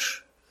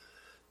flesh.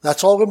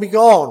 That's all going to be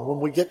gone when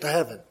we get to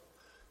heaven.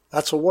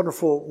 That's a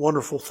wonderful,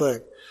 wonderful thing.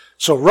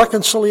 So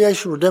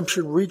reconciliation,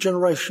 redemption,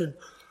 regeneration,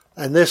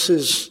 and this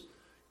is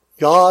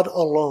God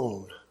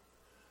alone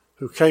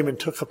who came and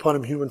took upon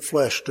him human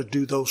flesh to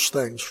do those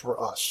things for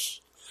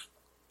us.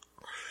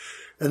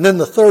 And then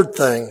the third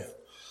thing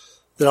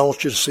that I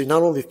want you to see,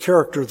 not only the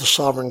character of the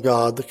sovereign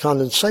God, the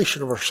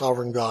condensation of our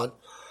sovereign God,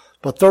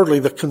 but thirdly,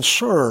 the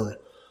concern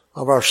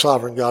of our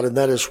sovereign God, and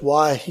that is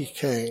why he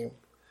came.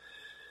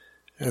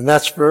 And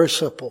that's very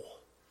simple.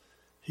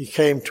 He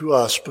came to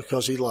us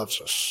because he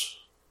loves us.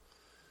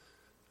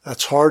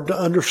 That's hard to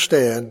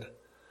understand,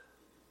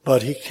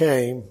 but he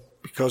came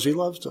because he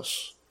loves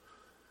us.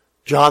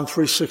 John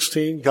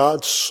 3:16,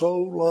 God so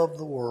loved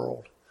the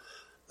world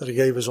that he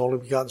gave his only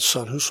begotten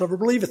Son. Whosoever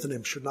believeth in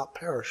him should not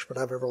perish, but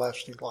have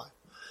everlasting life.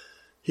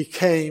 He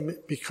came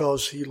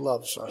because he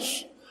loves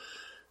us.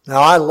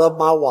 Now I love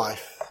my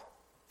wife,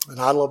 and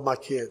I love my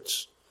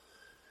kids,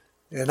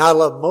 and I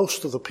love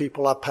most of the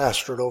people I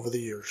pastored over the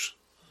years.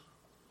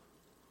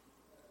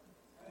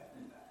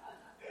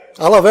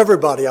 I love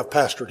everybody I've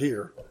pastored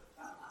here.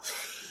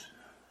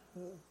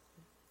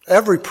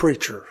 Every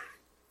preacher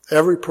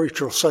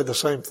will say the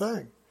same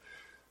thing.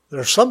 There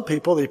are some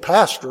people, the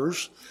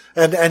pastors,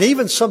 and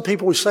even some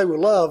people we say we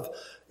love,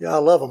 yeah, I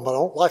love them, but I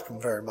don't like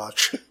them very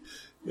much,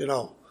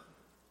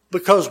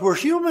 because we're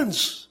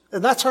humans,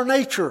 and that's our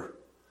nature.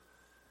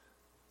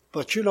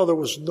 But there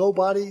was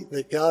nobody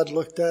that God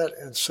looked at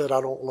and said,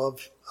 I don't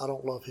love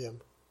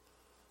him.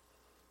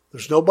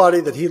 There's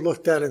nobody that he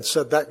looked at and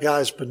said, that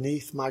guy's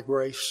beneath my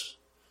grace.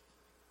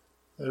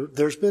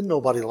 There's been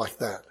nobody like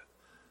that,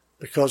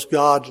 because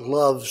God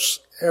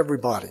loves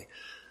everybody.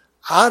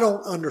 I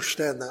don't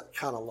understand that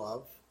kind of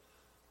love,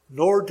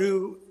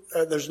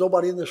 there's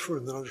nobody in this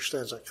room that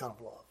understands that kind of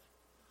love,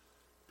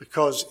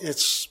 because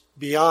it's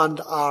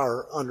beyond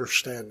our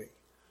understanding.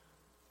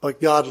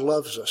 But God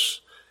loves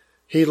us.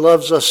 He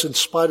loves us in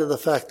spite of the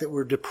fact that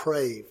we're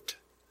depraved.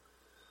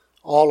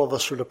 All of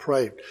us are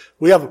depraved.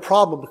 We have a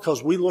problem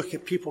because we look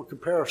at people and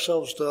compare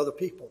ourselves to other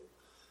people.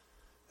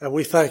 And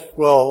we think,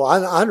 well,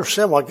 I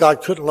understand why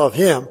God couldn't love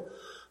him.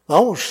 I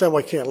don't understand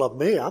why he can't love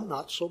me. I'm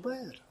not so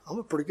bad. I'm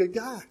a pretty good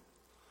guy.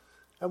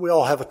 And we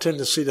all have a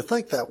tendency to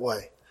think that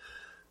way.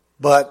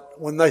 But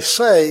when they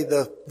say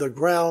the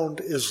ground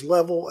is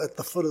level at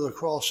the foot of the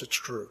cross, it's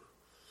true.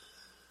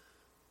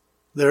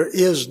 There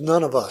is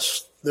none of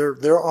us.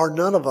 There are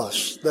none of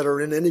us that are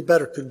in any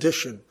better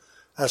condition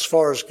as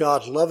far as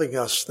God loving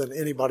us than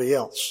anybody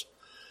else.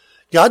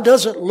 God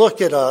doesn't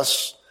look at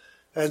us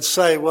and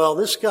say, well,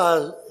 this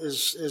guy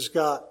is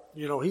got,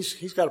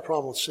 he's got a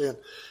problem with sin.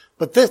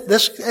 But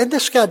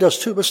this guy does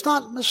too, but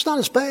it's not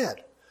as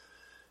bad.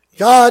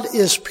 God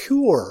is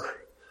pure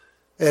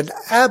and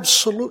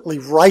absolutely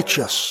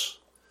righteous.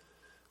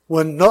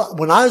 When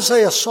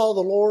Isaiah saw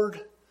the Lord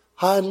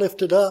high and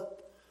lifted up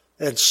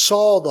and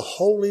saw the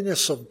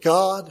holiness of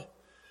God,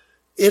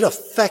 it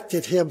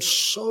affected him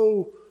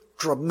so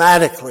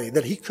dramatically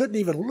that he couldn't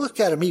even look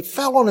at him. He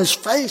fell on his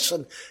face,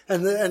 and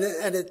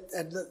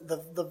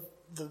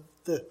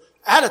the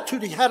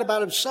attitude he had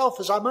about himself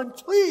is, I'm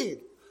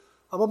unclean.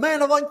 I'm a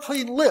man of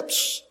unclean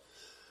lips.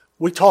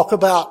 We talk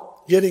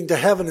about getting to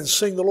heaven and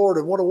seeing the Lord,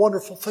 and what a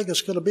wonderful thing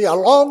it's going to be. I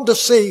long to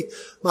see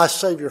my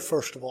Savior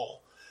first of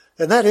all.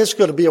 And that is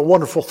going to be a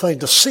wonderful thing,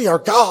 to see our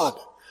God.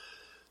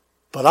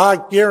 But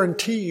I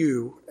guarantee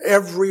you,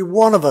 every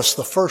one of us,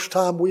 the first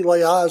time we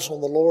lay eyes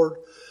on the Lord,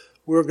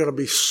 we're going to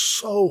be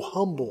so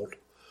humbled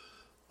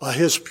by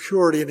his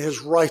purity and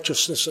his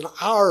righteousness. And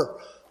our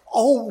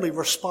only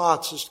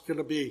response is going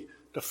to be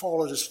to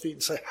fall at his feet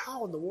and say,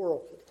 how in the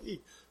world could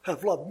he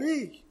have loved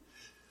me?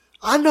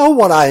 I know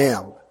what I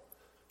am.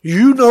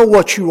 You know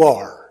what you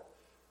are.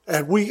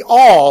 And we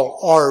all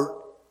are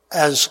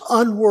as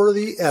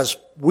unworthy as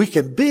we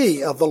can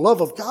be of the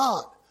love of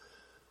God.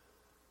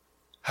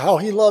 How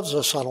he loves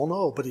us, I don't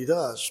know, but he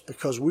does,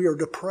 because we are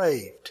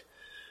depraved.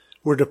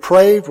 We're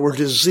depraved, we're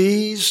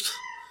diseased,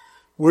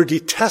 we're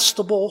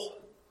detestable,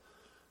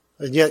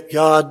 and yet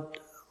God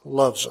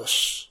loves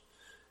us.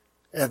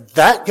 And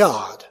that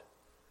God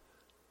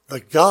the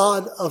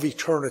God of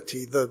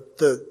eternity,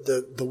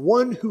 the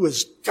one who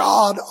is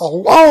God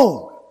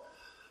alone.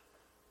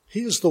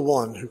 He is the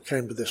one who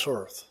came to this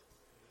earth.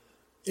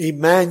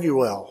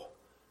 Emmanuel,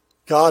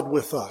 God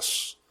with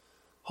us.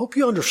 Hope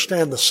you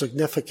understand the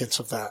significance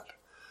of that.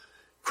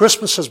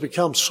 Christmas has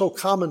become so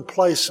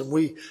commonplace, and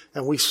we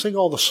sing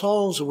all the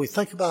songs and we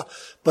think about,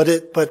 but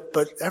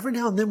every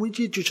now and then we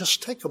need to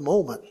just take a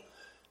moment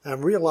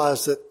and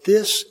realize that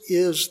this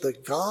is the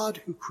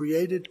God who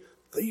created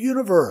the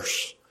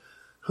universe,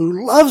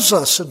 who loves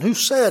us and who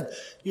said,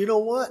 you know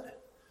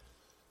what?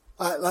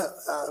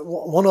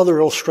 One other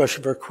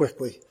illustration very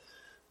quickly.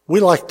 We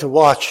like to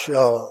watch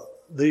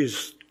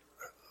these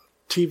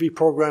TV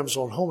programs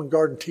on Home and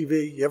Garden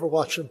TV. You ever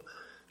watch them?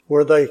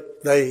 Where they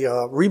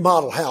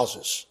remodel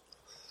houses.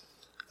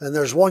 And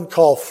there's one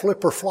called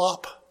Flip or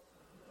Flop.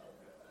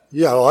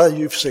 Yeah, well,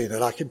 you've seen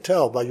it. I can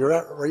tell by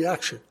your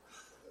reaction.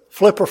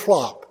 Flip or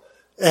Flop.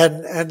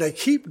 And they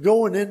keep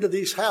going into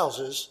these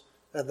houses,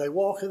 and they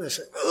walk in and they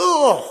say,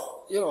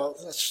 oh, you know,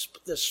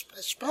 this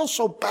smells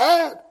so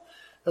bad.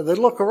 And they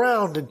look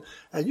around,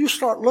 and you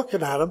start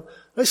looking at them.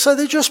 They say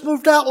they just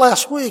moved out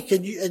last week,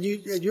 and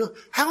you,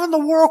 how in the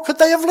world could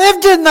they have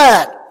lived in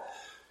that?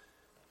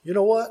 You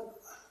know what?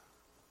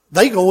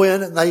 They go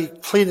in and they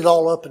clean it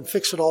all up and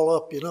fix it all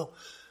up, you know.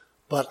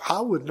 But I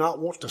would not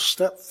want to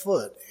step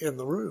foot in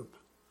the room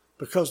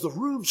because the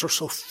rooms are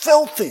so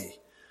filthy.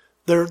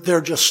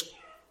 They're just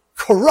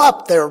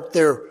corrupt. They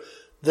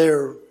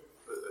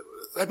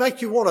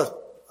make you want to,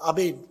 I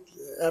mean,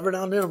 every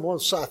now and then on one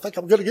side, I think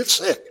I'm going to get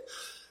sick.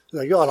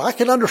 And they go, and I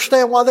can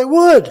understand why they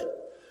would.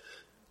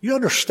 You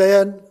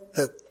understand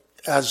that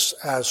as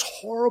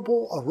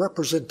horrible a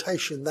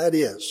representation that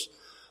is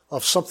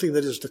of something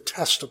that is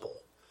detestable,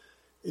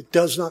 it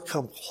does not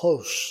come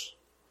close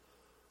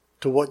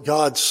to what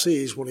God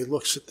sees when he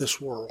looks at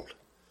this world.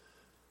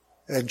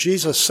 And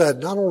Jesus said,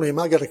 not only am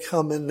I going to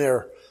come in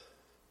there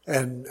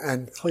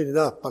and clean it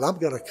up, but I'm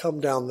going to come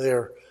down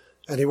there.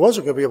 And he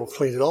wasn't going to be able to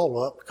clean it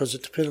all up because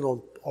it depended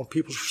on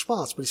people's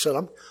response. But he said,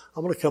 I'm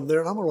going to come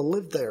there and I'm going to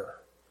live there.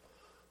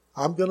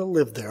 I'm going to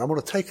live there. I'm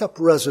going to take up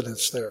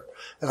residence there.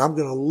 And I'm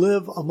going to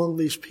live among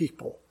these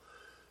people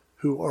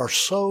who are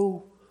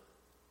so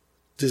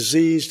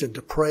diseased and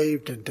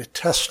depraved and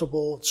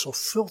detestable and so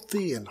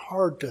filthy and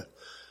hard to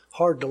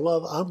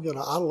love.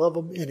 I love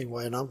them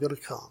anyway, and I'm going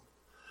to come.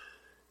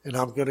 And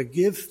I'm going to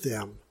give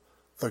them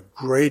the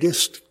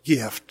greatest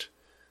gift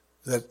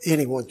that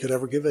anyone could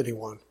ever give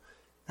anyone.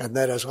 And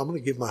that is, I'm going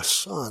to give my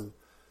son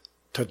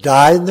to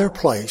die in their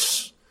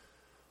place,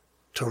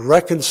 to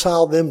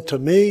reconcile them to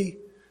me,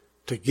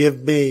 to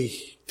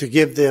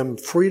give them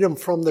freedom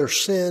from their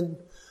sin.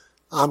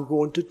 I'm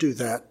going to do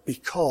that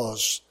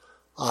because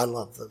I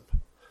love them.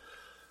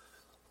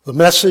 The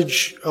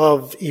message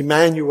of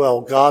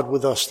Emmanuel, God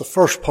with us, the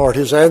first part,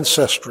 his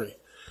ancestry,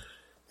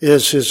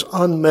 is his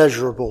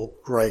unmeasurable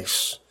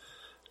grace.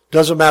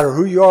 Doesn't matter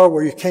who you are,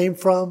 where you came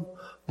from,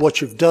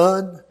 what you've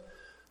done,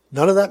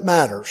 none of that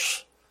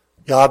matters.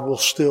 God will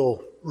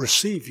still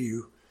receive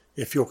you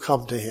if you'll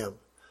come to him.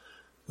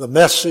 The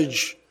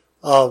message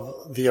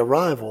of the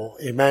arrival,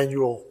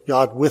 Emmanuel,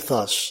 God with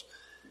us,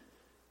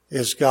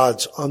 is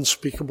God's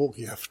unspeakable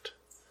gift.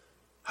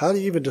 How do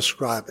you even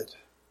describe it?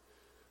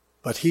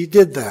 But he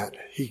did that.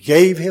 He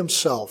gave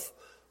himself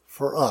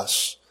for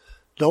us.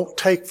 Don't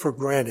take for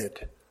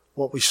granted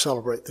what we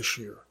celebrate this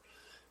year.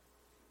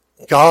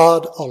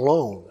 God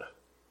alone,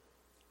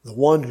 the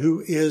one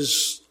who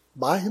is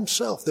by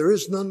himself, there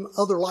is none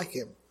other like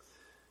him.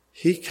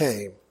 He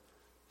came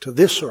to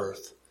this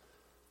earth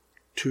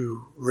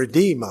to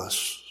redeem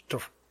us, to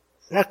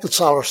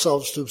reconcile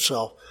ourselves to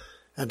himself,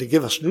 and to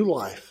give us new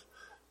life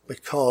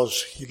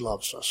because he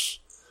loves us.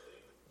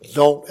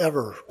 Don't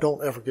ever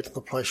get to the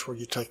place where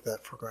you take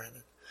that for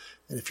granted.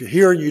 And if you're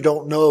here and you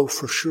don't know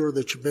for sure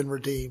that you've been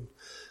redeemed,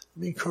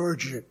 let me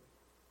encourage you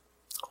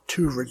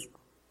to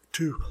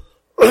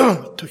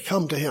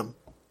come to him.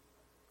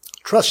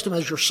 Trust him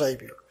as your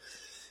Savior.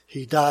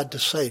 He died to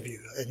save you,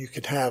 and you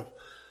can have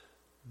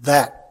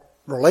that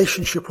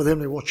relationship with him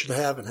they want you to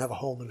have and have a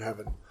home in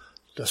heaven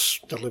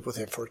to live with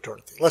him for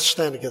eternity. Let's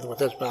stand together with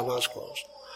heads bowed and eyes closed.